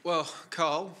Well,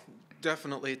 Carl,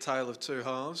 definitely a tale of two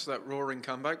halves, that roaring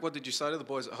comeback. What did you say to the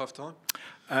boys at half-time?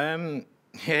 Um,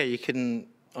 yeah, you can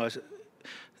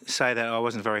say that I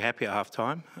wasn't very happy at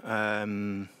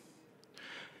half-time.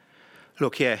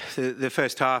 Look, yeah, the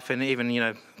first half and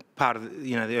even, part of,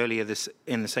 the earlier this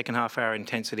in the second half, our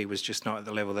intensity was just not at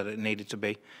the level that it needed to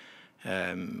be.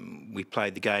 We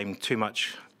played the game too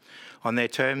much on their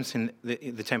terms in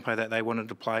the tempo that they wanted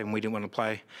to play, and we didn't want to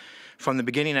play from the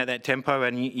beginning at that tempo,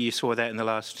 and you saw that in the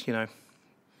last,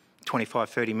 25,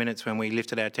 30 minutes when we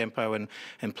lifted our tempo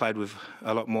and played with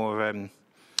a lot more,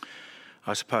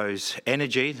 I suppose,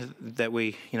 energy that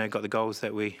we, got the goals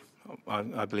that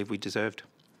I believe we deserved.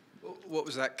 What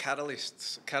was that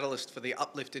catalyst for the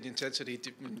uplift in intensity?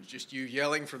 Just you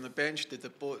yelling from the bench? Did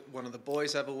one of the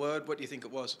boys have a word? What do you think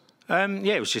it was? Yeah,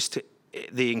 it was just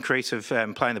the increase of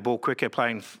playing the ball quicker,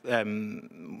 playing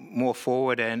more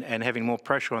forward and having more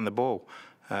pressure on the ball.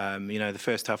 The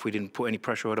first half we didn't put any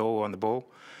pressure at all on the ball.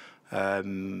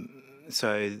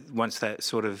 So once that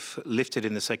sort of lifted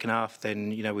in the second half, then,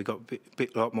 we got a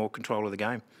lot more control of the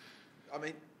game. I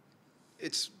mean,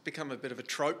 it's become a bit of a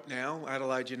trope now,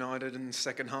 Adelaide United and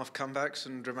second half comebacks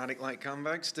and dramatic late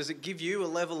comebacks. Does it give you a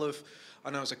level of,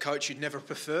 I know as a coach you'd never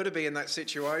prefer to be in that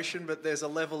situation, but there's a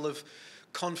level of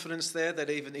confidence there that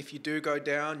even if you do go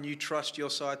down, you trust your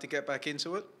side to get back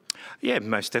into it? Yeah,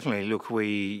 most definitely. Look,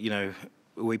 we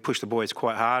push the boys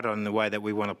quite hard on the way that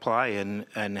we want to play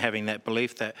and having that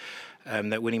belief that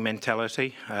that winning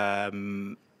mentality.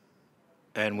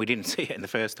 And we didn't see it in the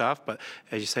first half, but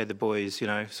as you say, the boys,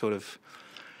 sort of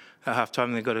at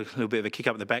half-time they got a little bit of a kick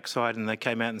up the backside and they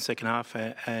came out in the second half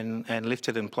and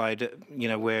lifted and played,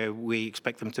 where we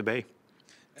expect them to be.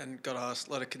 And got asked,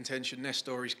 a lot of contention.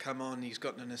 Nestor, he's come on, he's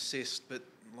gotten an assist, but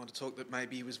a lot of talk that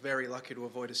maybe he was very lucky to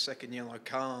avoid a second yellow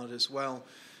card as well.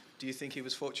 Do you think he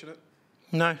was fortunate?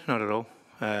 No, not at all.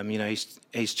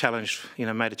 He's challenged,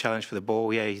 made a challenge for the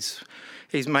ball. Yeah,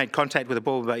 he's made contact with the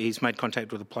ball, but he's made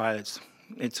contact with the player.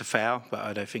 It's a foul, but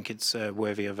I don't think it's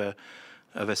worthy of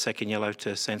a second yellow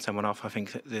to send someone off. I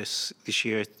think that this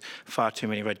year far too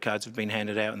many red cards have been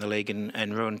handed out in the league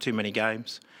and ruined too many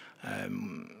games.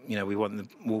 We want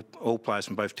all players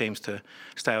from both teams to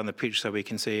stay on the pitch so we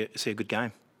can see a good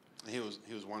game. He was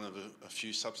one of a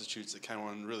few substitutes that came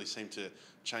on and really seemed to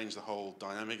change the whole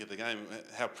dynamic of the game.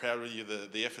 How proud were you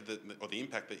of the effort or the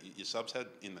impact that your subs had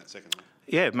in that second half?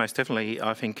 Yeah, most definitely.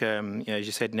 I think, as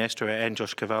you said, Nestor and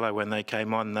Josh Cavallo, when they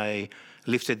came on, they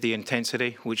lifted the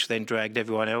intensity, which then dragged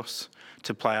everyone else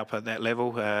to play up at that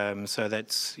level. So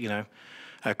that's,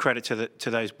 a credit to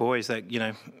those boys that,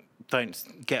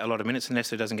 don't get a lot of minutes.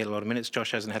 Nestor doesn't get a lot of minutes.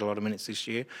 Josh hasn't had a lot of minutes this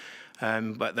year.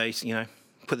 But they,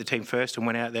 put the team first and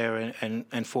went out there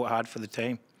and fought hard for the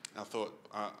team. I thought,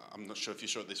 I'm not sure if you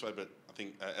saw it this way, but I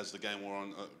think as the game wore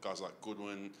on, guys like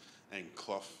Goodwin and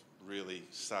Clough really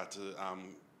start to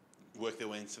work their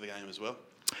way into the game as well.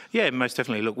 Yeah, most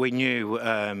definitely. Look, we knew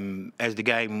as the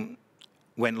game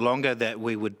went longer that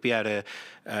we would be able to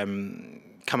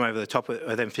come over the top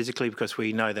of them physically, because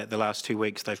we know that the last 2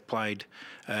 weeks they've played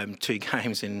 2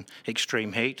 games in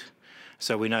extreme heat.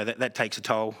 So we know that takes a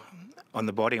toll on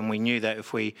the body, and we knew that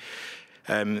if we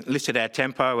lifted our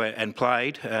tempo and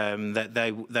played, that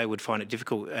they would find it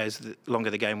difficult as the longer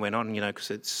the game went on, because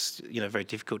it's very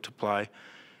difficult to play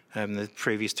the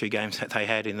previous 2 games that they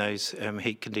had in those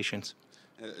heat conditions.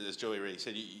 As Joey already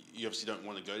said, you obviously don't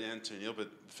want to go down 2-0, but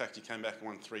the fact you came back and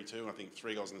won 3-2, I think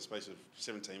 3 goals in the space of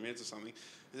 17 minutes or something,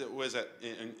 where's that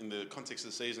in the context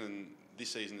of the season and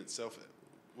this season itself?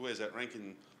 Where's that rank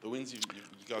in the wins you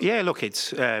guys? Yeah, look,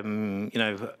 it's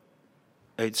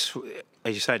it's,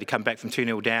 as you say, to come back from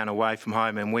 2-0 down away from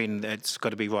home and win, that's got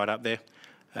to be right up there,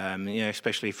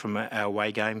 especially from our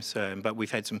away games. But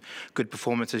we've had some good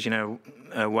performances,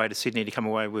 away to Sydney, to come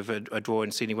away with a draw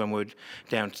in Sydney when we were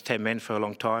down to 10 men for a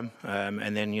long time.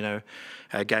 And then,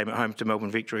 a game at home to Melbourne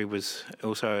Victory was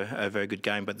also a very good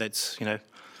game. But that's,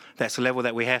 that's a level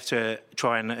that we have to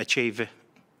try and achieve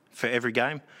for every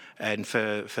game and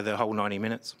for the whole 90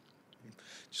 minutes.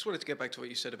 Just wanted to get back to what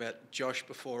you said about Josh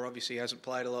before. Obviously, he hasn't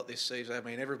played a lot this season. I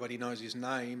mean, everybody knows his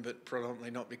name, but predominantly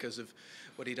not because of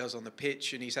what he does on the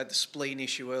pitch. And he's had the spleen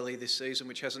issue early this season,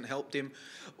 which hasn't helped him.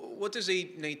 What does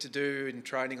he need to do in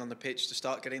training on the pitch to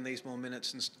start getting these more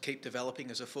minutes and keep developing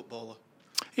as a footballer?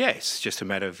 Yeah, it's just a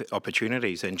matter of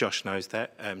opportunities, and Josh knows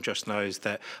that. Josh knows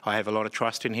that I have a lot of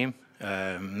trust in him.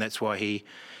 That's why he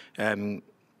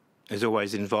is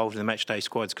always involved in the match day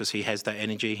squads, because he has that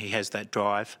energy, he has that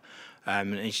drive.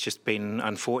 And it's just been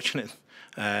unfortunate.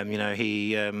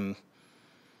 He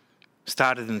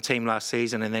started in the team last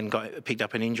season and then picked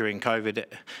up an injury in COVID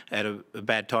at a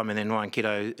bad time, and then Ryan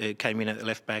Kiddo came in at the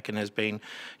left back and has been,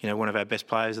 one of our best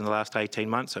players in the last 18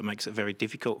 months. So it makes it very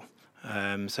difficult.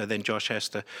 So then Josh has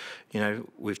to,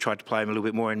 we've tried to play him a little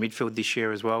bit more in midfield this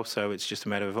year as well. So it's just a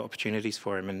matter of opportunities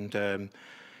for him, and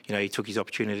he took his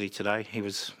opportunity today. He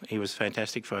was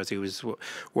fantastic for us. He was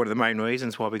one of the main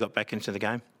reasons why we got back into the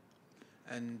game.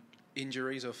 And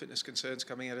injuries or fitness concerns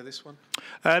coming out of this one?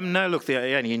 No, look,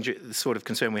 the only the sort of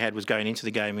concern we had was going into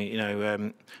the game.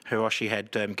 Hiroshi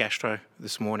had gastro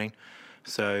this morning,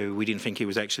 so we didn't think he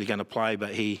was actually going to play,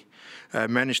 but he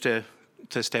managed to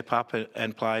step up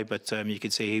and play. But you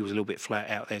could see he was a little bit flat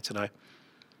out there today.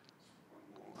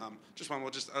 Just one more.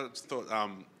 I just thought,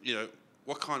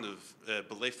 what kind of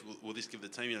belief will this give the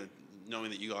team?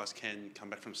 Knowing that you guys can come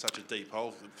back from such a deep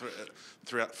hole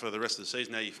throughout for the rest of the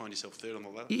season, now you find yourself third on the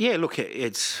ladder? Yeah, look,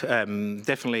 it's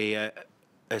definitely,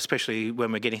 especially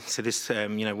when we're getting to this, I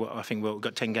think we've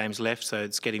got 10 games left, so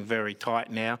it's getting very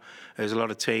tight now. There's a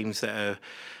lot of teams that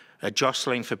are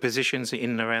jostling for positions in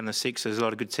and around the six. There's a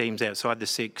lot of good teams outside the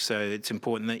six, so it's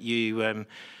important that you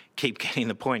keep getting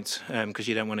the points, because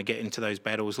you don't want to get into those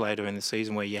battles later in the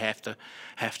season where you have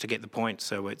to get the points.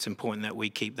 So it's important that we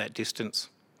keep that distance.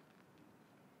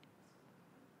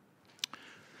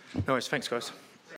 No worries, thanks guys.